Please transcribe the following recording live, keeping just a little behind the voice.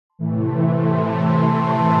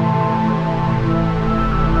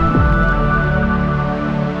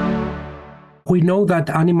we know that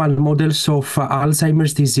animal models of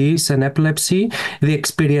Alzheimer's disease and epilepsy, they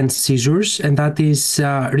experience seizures, and that is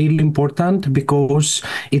really important because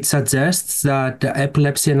it suggests that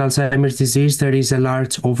epilepsy and Alzheimer's disease, there is a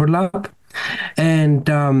large overlap. And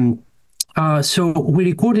so we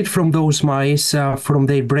recorded from those mice, from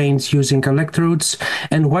their brains using electrodes,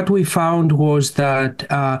 and what we found was that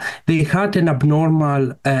they had an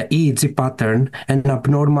abnormal EEG pattern, an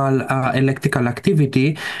abnormal electrical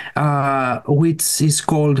activity, which is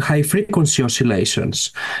called high-frequency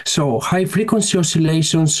oscillations. So high-frequency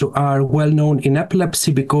oscillations are well known in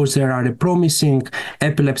epilepsy because they are a promising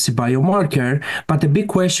epilepsy biomarker, but the big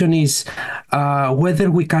question is whether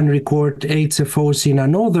we can record HFOs in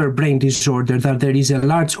another brain disorder, that there is a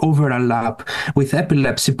large overlap with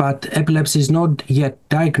epilepsy, but epilepsy is not yet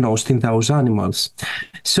diagnosed in those animals.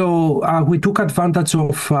 So we took advantage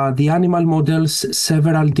of the animal models,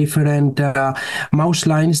 several different mouse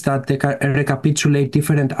lines that recapitulate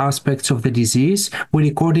different aspects of the disease. We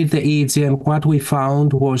recorded the EEG, and what we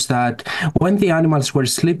found was that when the animals were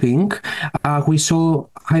sleeping, we saw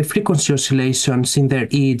high-frequency oscillations in their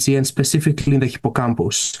EEG, and specifically in the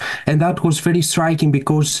hippocampus. And that was very striking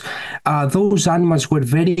because those animals were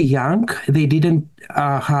very young. They didn't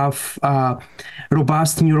have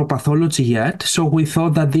robust neuropathology yet. So we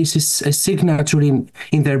thought that this is a signature in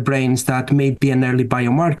their brains that may be an early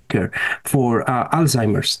biomarker for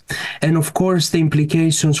Alzheimer's. And of course, the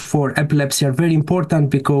implications for epilepsy are very important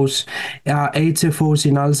because HFOs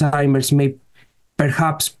in Alzheimer's may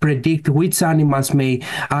perhaps predict which animals may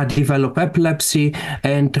develop epilepsy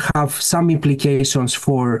and have some implications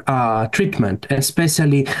for treatment,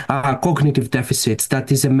 especially cognitive deficits.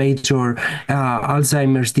 That is a major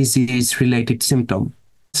Alzheimer's disease-related symptom.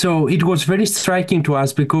 So it was very striking to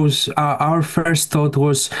us because our first thought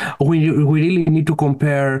was we really need to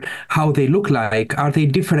compare how they look like. Are they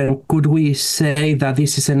different? Could we say that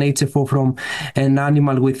this is an HFO from an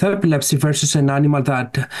animal with epilepsy versus an animal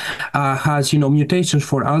that has, mutations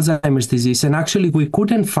for Alzheimer's disease? And actually, we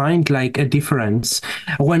couldn't find like a difference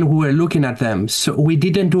when we were looking at them. So we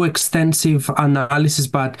didn't do extensive analysis,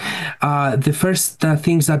 but the first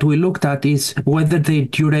things that we looked at is whether the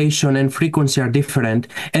duration and frequency are different.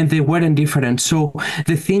 And they weren't different. So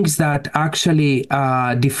the things that actually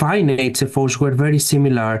define HFOs were very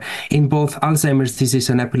similar in both Alzheimer's disease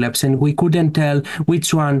and epilepsy, and we couldn't tell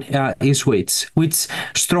which one is which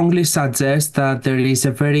strongly suggests that there is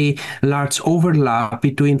a very large overlap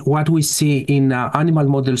between what we see in animal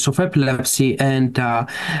models of epilepsy and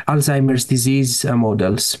Alzheimer's disease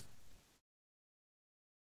models.